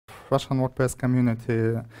Russian WordPress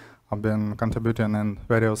community. I've been contributing in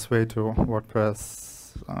various ways to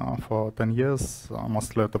WordPress for 10 years,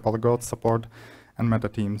 mostly to polyglot support and meta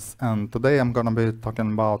teams. And today I'm going to be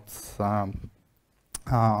talking about the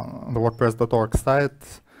WordPress.org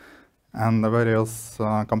site and the various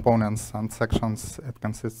components and sections it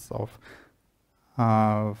consists of.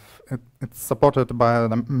 It's supported by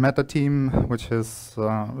the Meta team, which is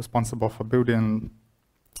responsible for building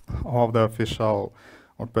all of the official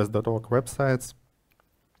WordPress.org websites.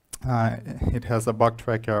 It has a bug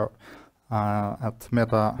tracker at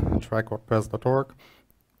meta-track-wordpress.org,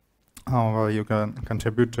 where you can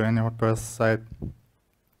contribute to any WordPress site.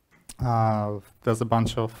 There's a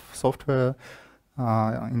bunch of software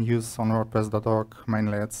in use on WordPress.org.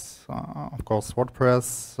 Mainly it's, of course,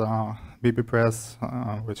 WordPress, BBPress,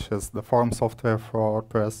 which is the forum software for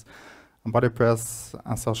WordPress, BuddyPress,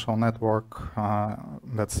 a social network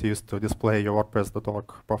that's used to display your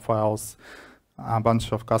WordPress.org profiles, a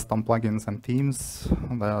bunch of custom plugins and themes.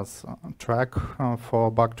 There's a track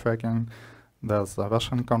for bug tracking. There's a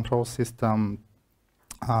version control system,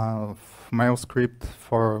 mail script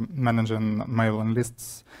for managing mailing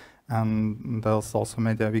lists, and there's also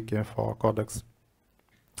MediaWiki for codecs.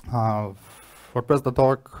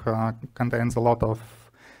 WordPress.org contains a lot of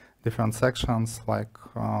different sections like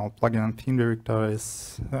plugin and theme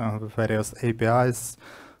directories, various APIs,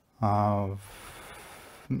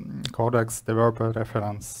 codecs, developer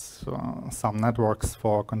reference, some networks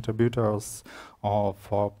for contributors or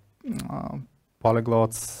for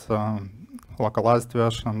polyglots, localized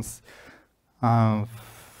versions. I'll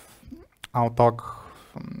talk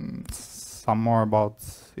some more about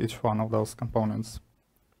each one of those components.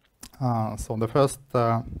 So the first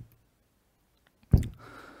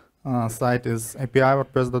site is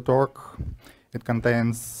API.WordPress.org. It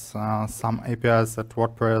contains some APIs that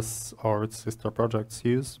WordPress or its sister projects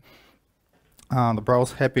use. The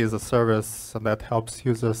Browse Happy is a service that helps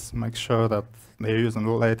users make sure that they're using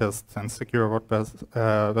the latest and secure WordPress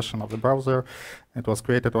version of the browser. It was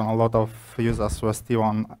created when a lot of users were still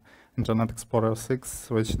on Internet Explorer 6,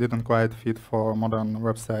 which didn't quite fit for modern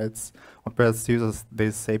websites. WordPress uses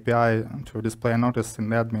this API to display a notice in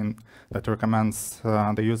the admin that recommends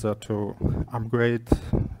the user to upgrade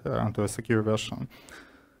to a secure version.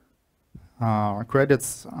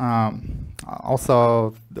 Credits,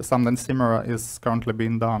 also something similar is currently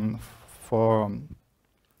being done for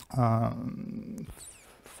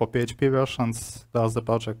PHP versions. There's a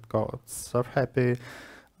project called ServeHappy,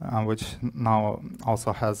 which now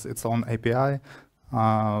also has its own API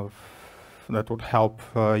that would help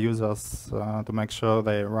users to make sure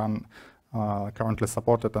they run currently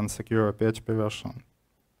supported and secure PHP version.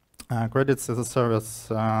 Credits is a service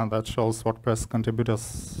that shows WordPress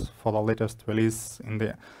contributors for the latest release on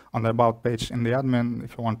the About page in the admin.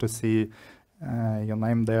 If you want to see your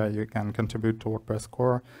name there, you can contribute to WordPress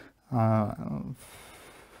core.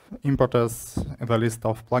 Importers, the list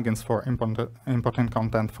of plugins for importing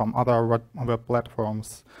content from other web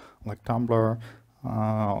platforms like Tumblr,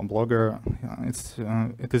 Blogger.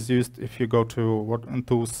 It is used if you go to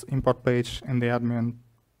Tools import page in the admin,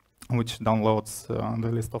 which downloads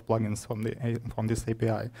the list of plugins from this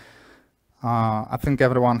API. I think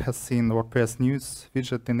everyone has seen the WordPress news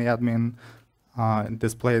widget in the admin. It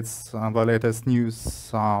displays the latest news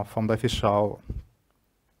from the official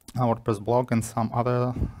WordPress blog and some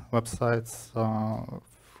other websites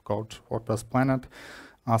called WordPress Planet.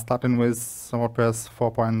 Starting with WordPress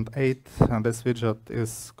 4.8, this widget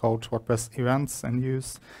is called WordPress Events and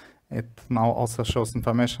News. It now also shows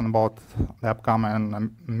information about the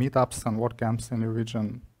upcoming meetups and WordCamps in your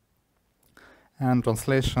region. And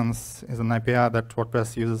Translations is an API that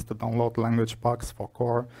WordPress uses to download language packs for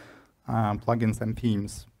core plugins and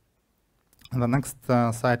themes. And the next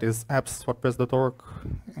site is apps.wordpress.org.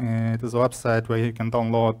 It is a website where you can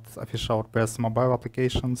download official WordPress mobile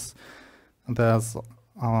applications. There's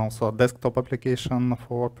also a desktop application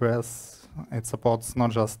for WordPress. It supports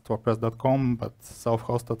not just WordPress.com, but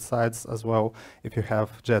self-hosted sites as well if you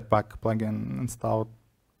have Jetpack plugin installed.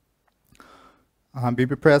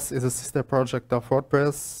 BBPress is a sister project of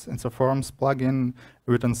WordPress. It's a forums plugin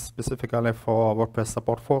written specifically for WordPress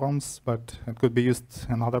support forums, but it could be used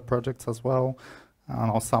in other projects as well.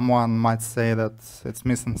 Or someone might say that it's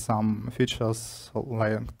missing some features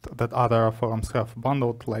like that other forums have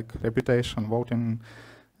bundled, like reputation, voting,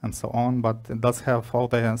 and so on, but it does have all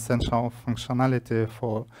the essential functionality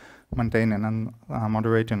for maintaining and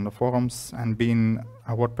moderating the forums. And being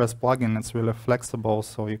a WordPress plugin, it's really flexible,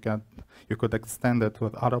 so you could extend it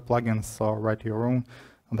with other plugins or write your own.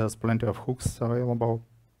 There's plenty of hooks available.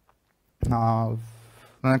 The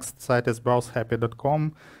next site is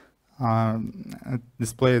browsehappy.com. It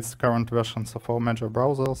displays current versions of all major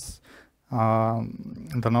browsers.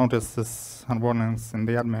 The notices and warnings in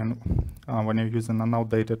the admin when you're using an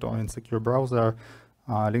outdated or insecure browser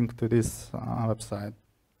link to this website.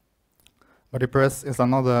 WordPress is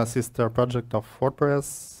another sister project of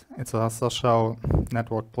WordPress. It's a social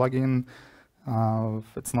network plugin.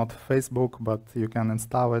 It's not Facebook, but you can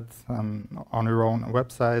install it on your own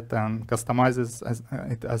website and customize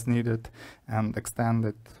it as needed and extend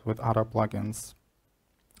it with other plugins.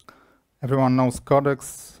 Everyone knows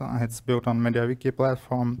Codex. It's built on MediaWiki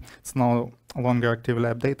platform. It's no longer actively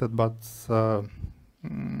updated, but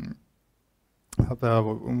there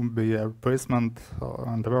will be a replacement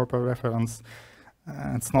and developer reference.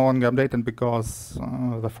 It's no longer updated because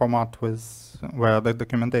the format where the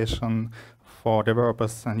documentation for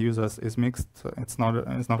developers and users is mixed. It's not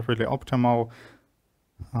really optimal.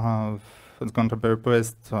 It's going to be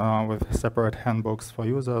replaced with separate handbooks for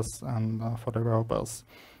users and for developers.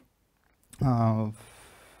 The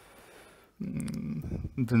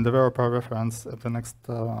developer reference at the next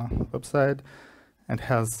website. It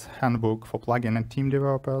has handbook for plugin and theme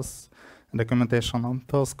developers, documentation on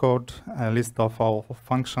source code, a list of all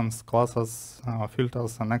functions, classes,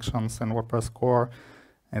 filters, and actions in WordPress core.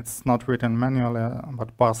 It's not written manually,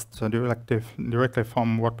 but passed directly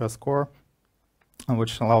from WordPress core,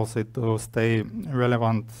 which allows it to stay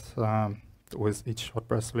relevant with each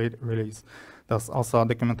WordPress release. There's also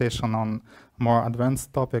documentation on more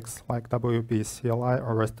advanced topics like WP CLI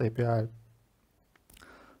or REST API.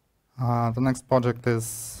 The next project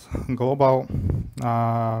is global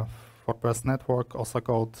WordPress network, also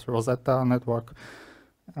called Rosetta network,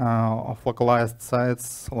 of localized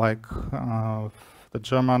sites like the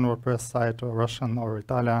German WordPress site, or Russian, or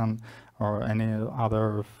Italian, or any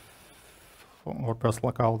other WordPress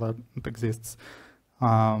locale that exists.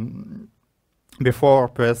 Before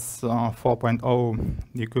WordPress 4.0,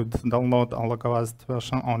 you could download a localized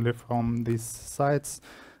version only from these sites,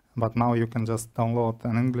 but now you can just download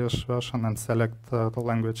an English version and select the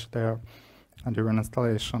language there during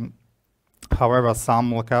installation. However,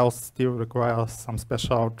 some locales still require some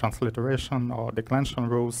special transliteration or declension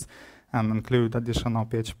rules and include additional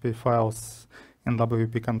PHP files in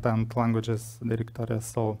WP content languages directory.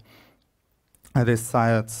 So these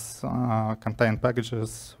sites contain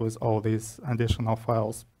packages with all these additional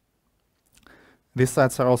files. These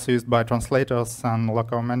sites are also used by translators and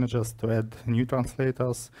local managers to add new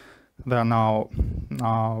translators. There are now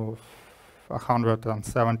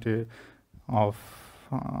 170 of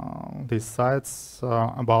these sites.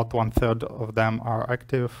 About 1/3 of them are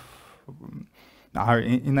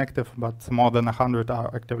inactive, but more than 100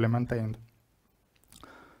 are actively maintained.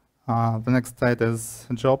 The next site is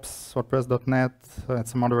jobs, WordPress.net.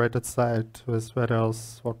 It's a moderated site with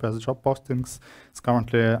various WordPress job postings. It's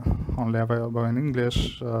currently only available in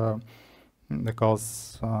English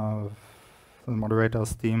because the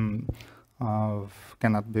moderators team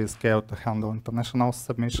cannot be scaled to handle international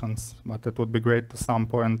submissions, but it would be great at some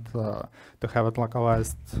point to have it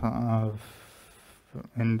localized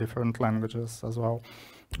in different languages as well.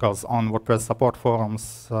 Because on WordPress support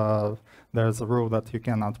forums, there's a rule that you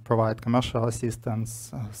cannot provide commercial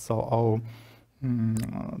assistance, so all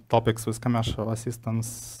topics with commercial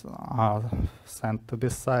assistance are sent to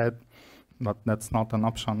this site, but that's not an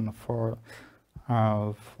option for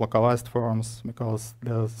localized forums because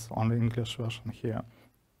there's only English version here.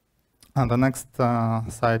 And the next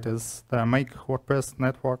site is the Make WordPress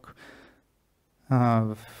network.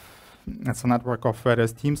 It's a network of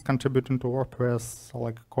various teams contributing to WordPress,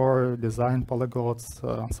 like core, design, polyglots,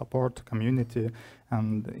 support, community,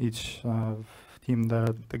 and each team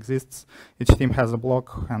that exists. Each team has a blog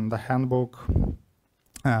and a handbook.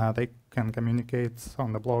 They can communicate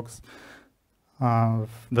on the blogs.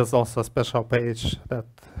 There's also a special page that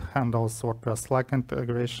handles WordPress Slack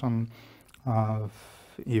integration.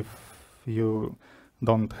 If you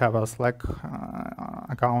don't have a Slack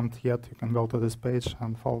account yet, you can go to this page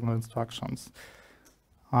and follow the instructions.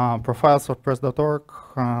 Profiles WordPress.org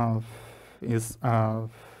is a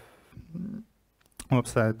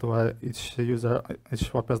website where each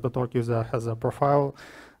WordPress.org user has a profile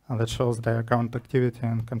that shows their account activity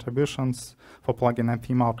and contributions. For plugin and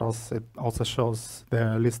theme authors, it also shows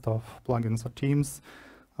their list of plugins or themes.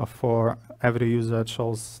 For every user, it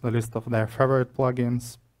shows the list of their favorite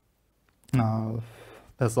plugins. There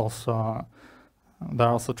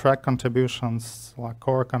are also track contributions like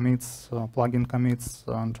core commits, plugin commits,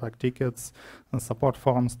 and track tickets, and support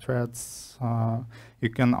forums, threads. You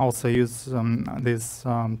can also use this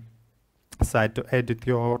site to edit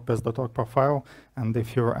your WordPress.org profile, and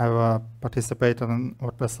if you ever participated in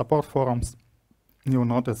WordPress support forums, you'll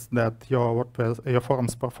notice that your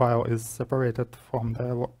forums profile is separated from the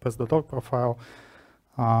WordPress.org profile.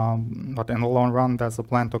 But in the long run, there's a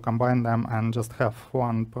plan to combine them and just have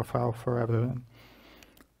one profile for everyone.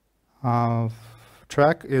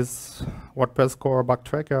 Track is WordPress core bug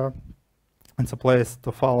tracker. It's a place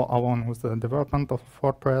to follow along with the development of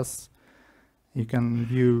WordPress. You can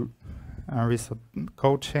view recent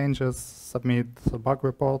code changes, submit bug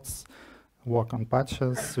reports, work on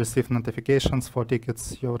patches, receive notifications for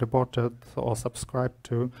tickets you reported or subscribed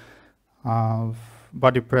to.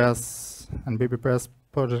 BuddyPress and BabyPress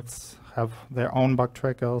projects have their own bug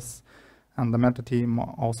trackers, and the Meta team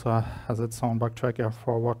also has its own bug tracker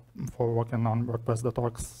for working on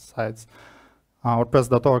WordPress.org sites.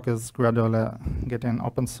 WordPress.org is gradually getting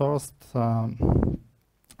open sourced,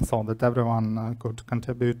 so that everyone could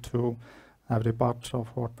contribute to every part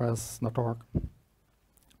of WordPress.org.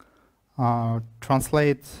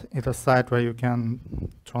 Translate is a site where you can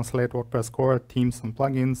translate WordPress core themes and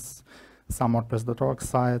plugins, some WordPress.org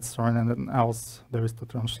sites, or anything else there is to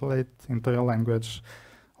translate into your language.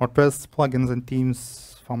 WordPress plugins and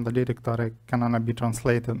themes from the directory can only be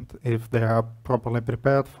translated if they are properly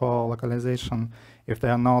prepared for localization. If they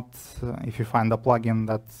are not, if you find a plugin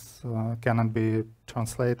that cannot be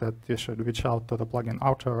translated, you should reach out to the plugin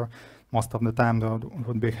author. Most of the time they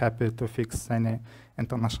would be happy to fix any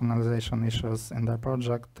internationalization issues in their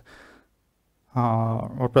project.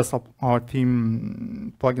 WordPress or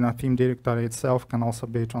theme plugin or theme directory itself can also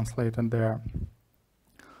be translated there.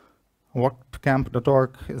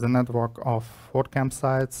 WordCamp.org is a network of WordCamp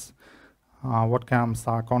sites. WordCamps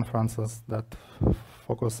are conferences that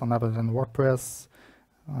focus on everything WordPress.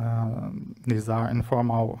 These are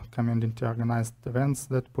informal community organized events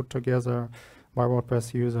that put together by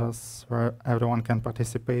WordPress users where everyone can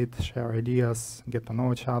participate, share ideas, get to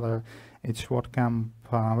know each other. Each WordCamp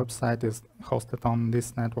website is hosted on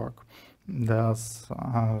this network. There's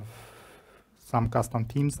some custom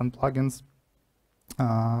themes and plugins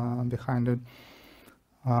behind it.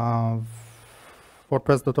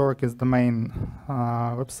 WordPress.org is the main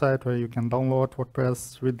website where you can download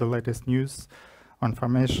WordPress, read the latest news,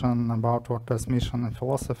 information about WordPress mission and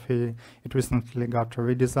philosophy. It recently got a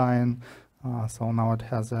redesign, so now it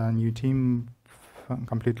has a new theme,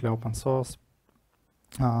 completely open source.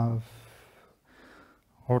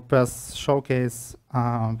 WordPress Showcase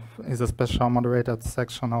is a special moderated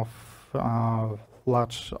section of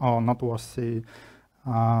large or noteworthy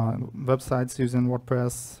websites using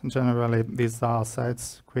WordPress. Generally, these are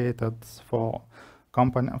sites created for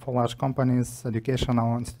large companies,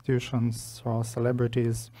 educational institutions, or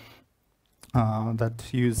celebrities that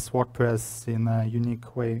use WordPress in a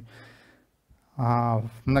unique way.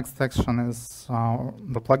 Next section is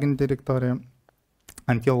the plugin directory.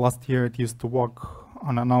 Until last year, it used to work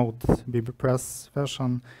on an old BabyPress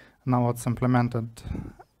version. Now it's implemented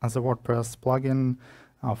as a WordPress plugin,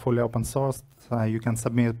 fully open sourced. You can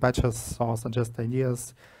submit patches or suggest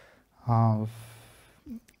ideas.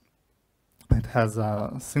 It has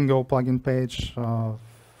a single plugin page, or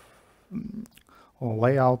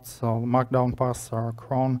layout, or markdown parser,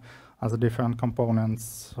 cron as different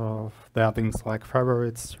components. There are things like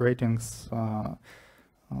favorites, ratings,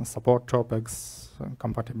 support topics,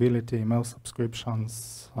 compatibility, email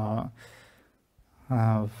subscriptions,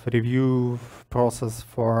 review process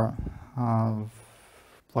for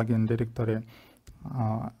plugin directory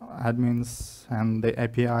admins, and the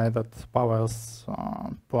API that powers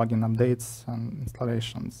plugin updates and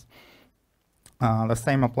installations. The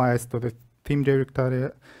same applies to the theme directory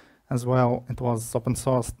as well. It was open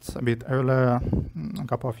sourced a bit earlier, a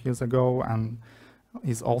couple of years ago, and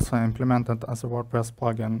is also implemented as a WordPress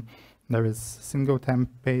plugin. There is single temp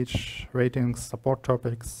page, ratings, support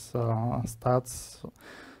topics, stats,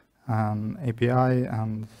 API,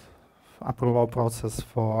 and approval process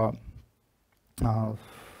for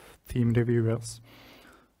theme reviewers.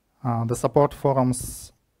 The support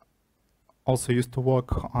forums also used to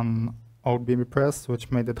work on old BabyPress,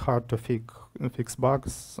 which made it hard to fix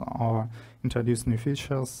bugs or introduce new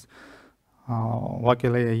features.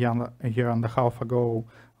 Luckily, a year and a half ago,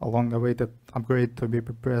 a long-awaited upgrade to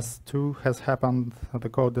BabyPress 2 has happened. The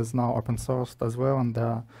code is now open sourced as well, and there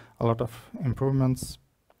are a lot of improvements.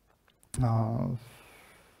 WordPress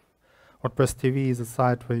TV is a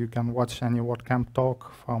site where you can watch any WordCamp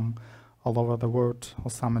talk from all over the world,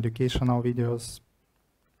 or some educational videos.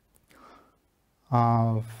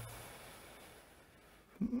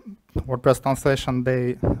 WordPress Translation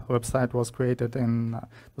Day website was created in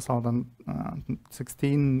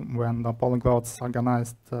 2016 when the Polyglots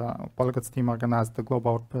team organized the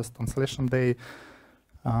Global WordPress Translation Day.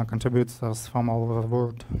 contributors from all over the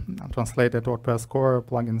world translated WordPress core,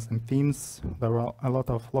 plugins, and themes. There were a lot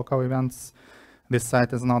of local events. This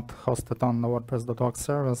site is not hosted on the WordPress.org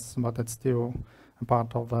service, but it's still a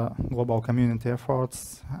part of the global community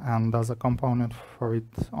efforts, and there's a component for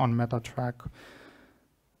it on Meta track.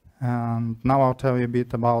 And now I'll tell you a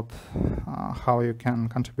bit about how you can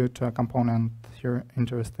contribute to a component you're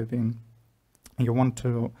interested in. You want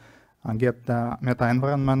to get the Meta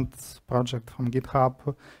environment project from GitHub.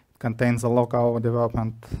 It contains a local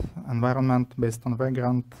development environment based on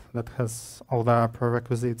Vagrant that has all the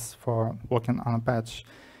prerequisites for working on a patch.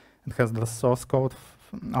 It has the source code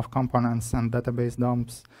of components and database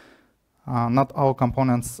dumps. Not all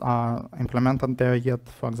components are implemented there yet.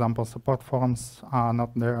 For example, support forms are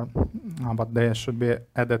not there, but they should be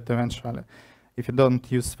added eventually. If you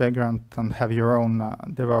don't use Vagrant and have your own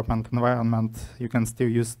development environment, you can still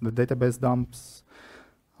use the database dumps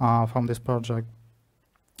from this project.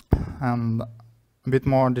 And a bit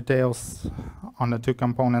more details on the two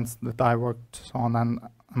components that I worked on and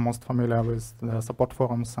I'm most familiar with, the support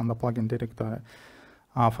forms and the plugin directory.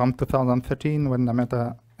 From 2013, when the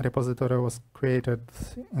Meta repository was created,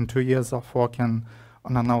 in 2 years of working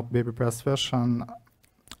on an old WordPress version,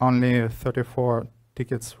 only 34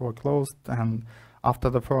 tickets were closed, and after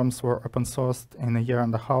the forms were open sourced in a year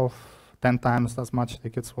and a half, 10 times as much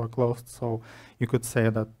tickets were closed. So you could say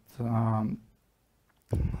that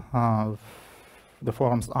the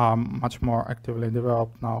forums are much more actively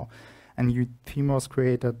developed now. A new theme was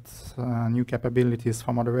created, new capabilities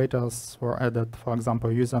for moderators were added, for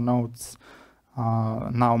example, user notes.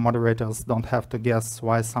 Now moderators don't have to guess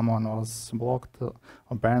why someone was blocked or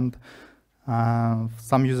banned.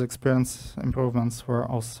 Some user experience improvements were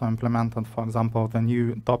also implemented. For example, the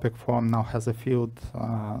new topic form now has a field,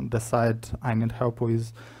 decide I need help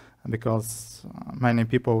with, because many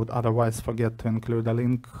people would otherwise forget to include a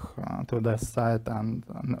link to the site and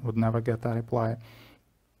would never get a reply.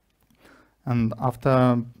 And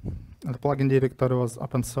after the plugin directory was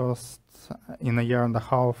open sourced, in a year and a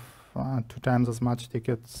half, 2 times as much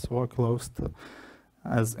tickets were closed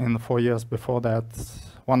as in 4 years before that.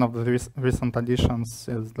 One of the recent additions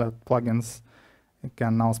is that plugins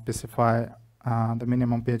can now specify the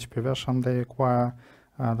minimum PHP version they require.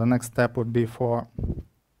 The next step would be for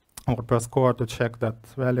WordPress core to check that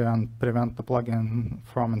value and prevent the plugin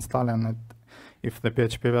from installing it if the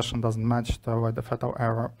PHP version doesn't match, to avoid a fatal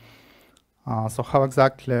error. So how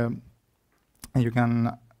exactly you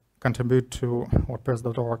can contribute to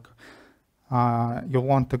WordPress.org? You'll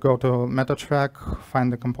want to go to Meta track,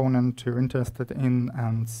 find the component you're interested in,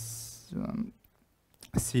 and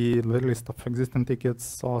see the list of existing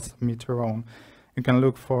tickets or submit your own. You can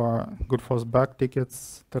look for good force bug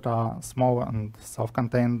tickets that are small and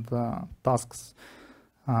self-contained tasks,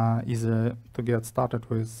 easy to get started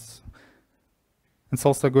with. It's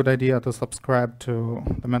also a good idea to subscribe to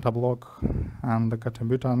the Meta blog and the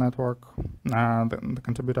contributor network, the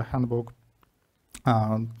contributor handbook.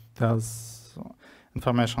 There's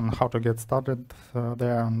information on how to get started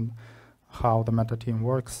there and how the Meta team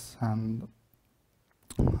works and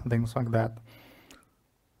things like that.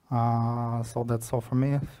 So that's all for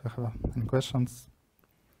me. If you have any questions.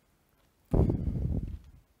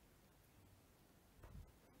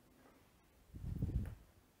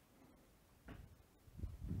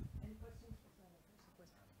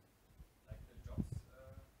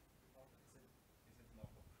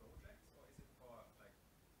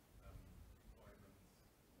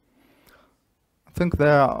 I think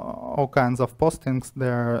there are all kinds of postings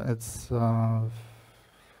there. It's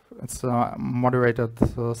a moderated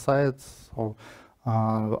site. So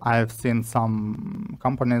I've seen some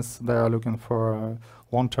companies they are looking for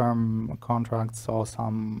long-term contracts or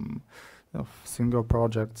some single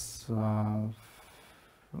projects.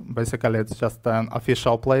 Basically, it's just an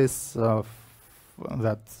official place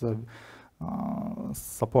that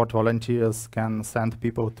support volunteers can send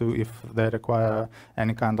people to if they require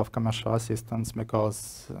any kind of commercial assistance,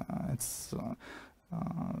 because it's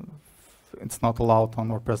not allowed on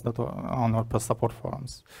WordPress support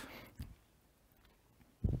forums.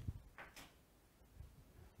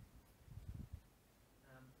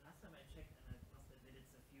 Last time I checked, and I must admit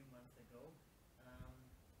it's a few months ago, the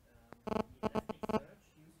Elastic Search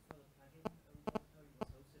used for the plugin repository was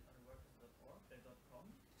hosted on WordPress.org.com.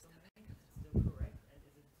 Is it still correct? And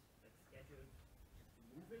is it scheduled to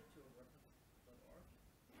move it to WordPress.org?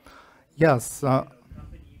 Yes.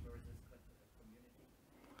 Company versus community.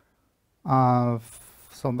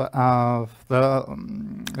 So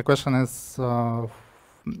the question is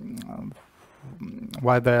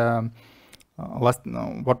why the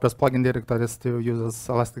WordPress plugin directory still uses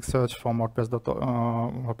Elasticsearch from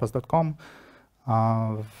WordPress.com.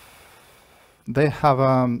 They have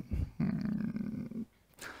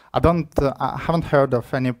I haven't heard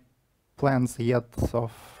of any plans yet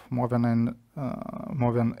of moving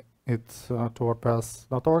it to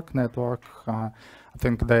WordPress.org network. I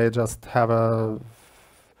think they just have a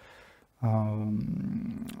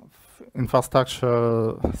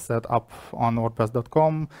infrastructure set up on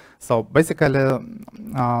WordPress.com. So basically,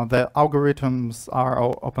 the algorithms are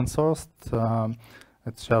all open sourced.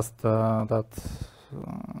 It's just that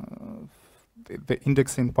the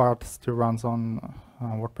indexing part still runs on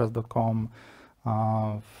WordPress.com,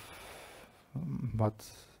 but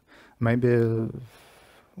maybe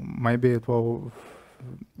it will.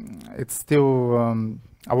 It's still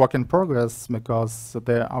a work in progress because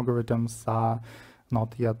the algorithms are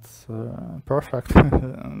not yet perfect.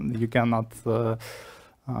 You cannot,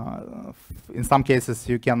 in some cases,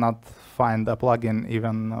 you cannot find a plugin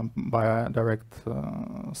even by a direct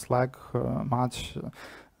Slack match.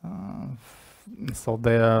 So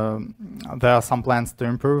there are some plans to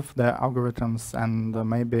improve the algorithms, and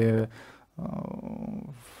maybe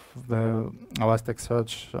the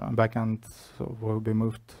Elasticsearch backend will be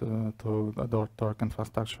moved to the .org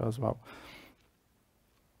infrastructure as well.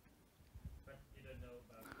 But you don't know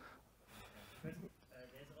about there's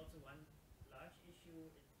also one large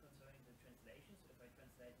issue concerning the translations. If I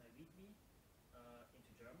translate my README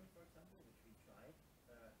into German, for example, which we tried,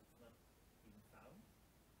 it's not even found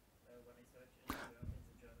when I search in the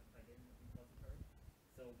German plugin repository.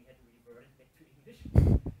 So we had to revert it back to English.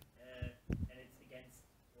 And it's against,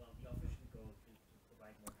 well, the official goal to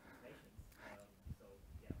provide more translations. So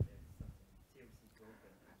yeah, there's something seriously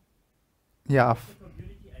broken. Yeah. The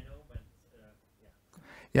community, I know, but yeah.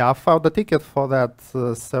 Yeah, I filed a ticket for that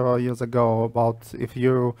several years ago about if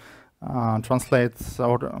you translate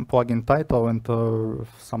our plugin title into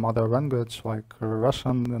some other language, like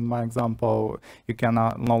Russian in my example, you can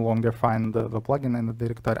no longer find the plugin in the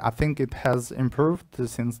directory. I think it has improved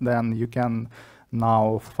since then. You can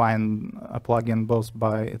now find a plugin both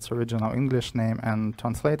by its original English name and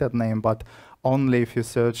translated name, but only if you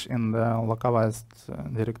search in the localized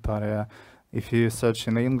directory. If you search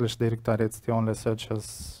in the English directory, it still only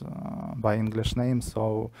searches by English name,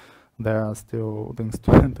 so there are still things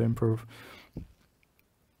to improve.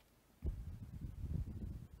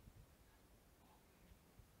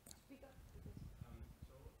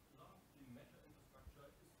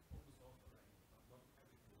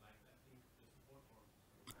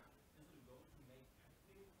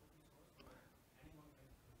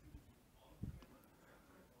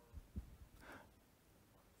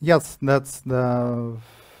 Yes, that's the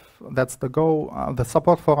goal. The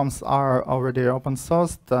support forums are already open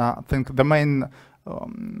sourced. I think the main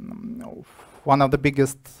one of the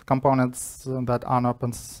biggest components that are not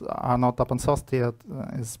open sourced yet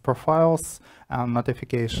is profiles and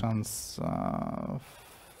notifications.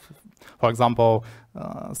 For example,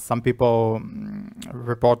 some people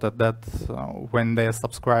reported that when they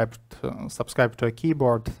subscribe to a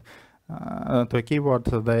keyboard,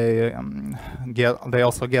 they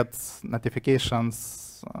also get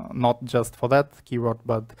notifications not just for that keyword,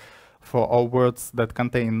 but for all words that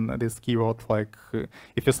contain this keyword. Like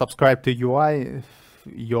if you subscribe to UI,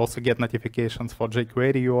 you also get notifications for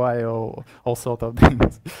jQuery UI or all sort of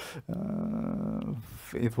things.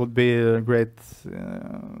 It would be great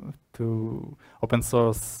to open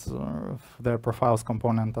source their profiles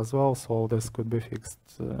component as well, so this could be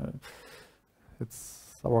fixed. It's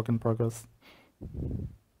a work in progress. Do you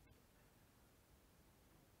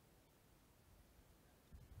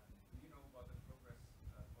know about the progress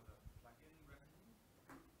for the plugin revenue?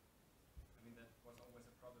 I mean, that was always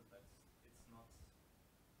a problem that it's not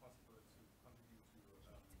possible to contribute to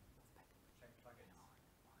check plugins.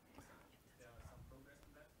 Is there some progress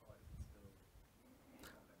in that, or is it still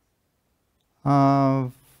complex?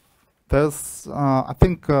 There's, I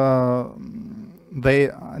think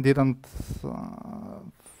they didn't,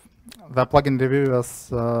 the plugin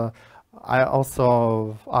reviewers, I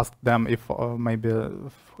also asked them if maybe,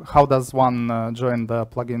 how does one join the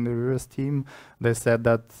plugin reviewers team? They said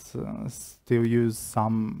that still use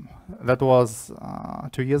some, that was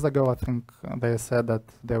 2 years ago, I think they said that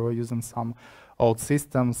they were using some old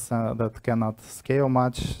systems that cannot scale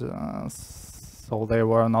much, so they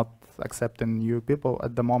were not accepting new people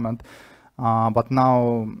at the moment. But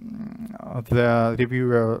now the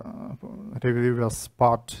reviewers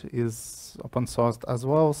part is open sourced as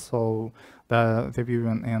well, so the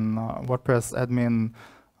reviewing in WordPress admin.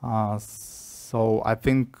 So I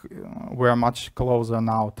think we're much closer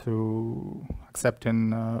now to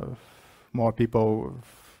accepting more people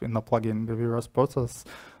in the plugin reviewers process.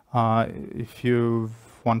 If you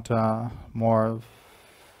want more,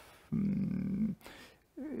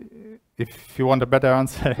 if you want a better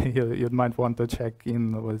answer, you might want to check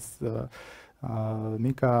in with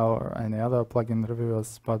Mika or any other plugin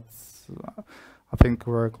reviewers, but I think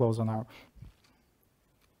we're closer now.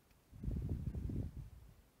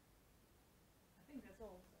 I think that's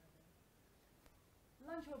all.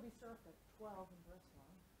 Lunch will be served at 12 in the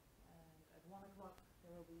restaurant, and at 1 o'clock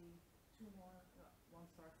there will be two more. One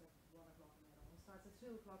starts at 1 o'clock and the other one starts at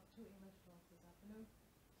 2 o'clock. Two English talks this afternoon.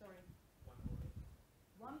 Sorry.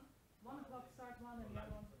 1 o'clock starts one and the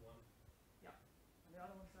other one. Yeah, and the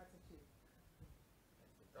other one starts at 2.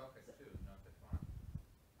 The talk at 2, not at 1.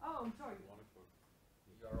 Oh, I'm sorry.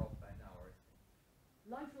 You're off by an hour.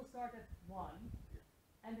 Lunch will start at 1,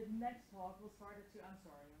 and the next talk will start at 2. I'm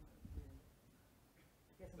sorry.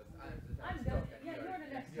 I'm the yeah, you're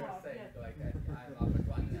the next talk. Saying, Yeah. like, I'm up at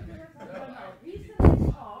 1. He's the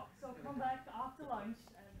next talk, so come back after lunch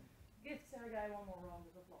and give Sergey one more round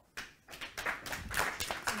of applause.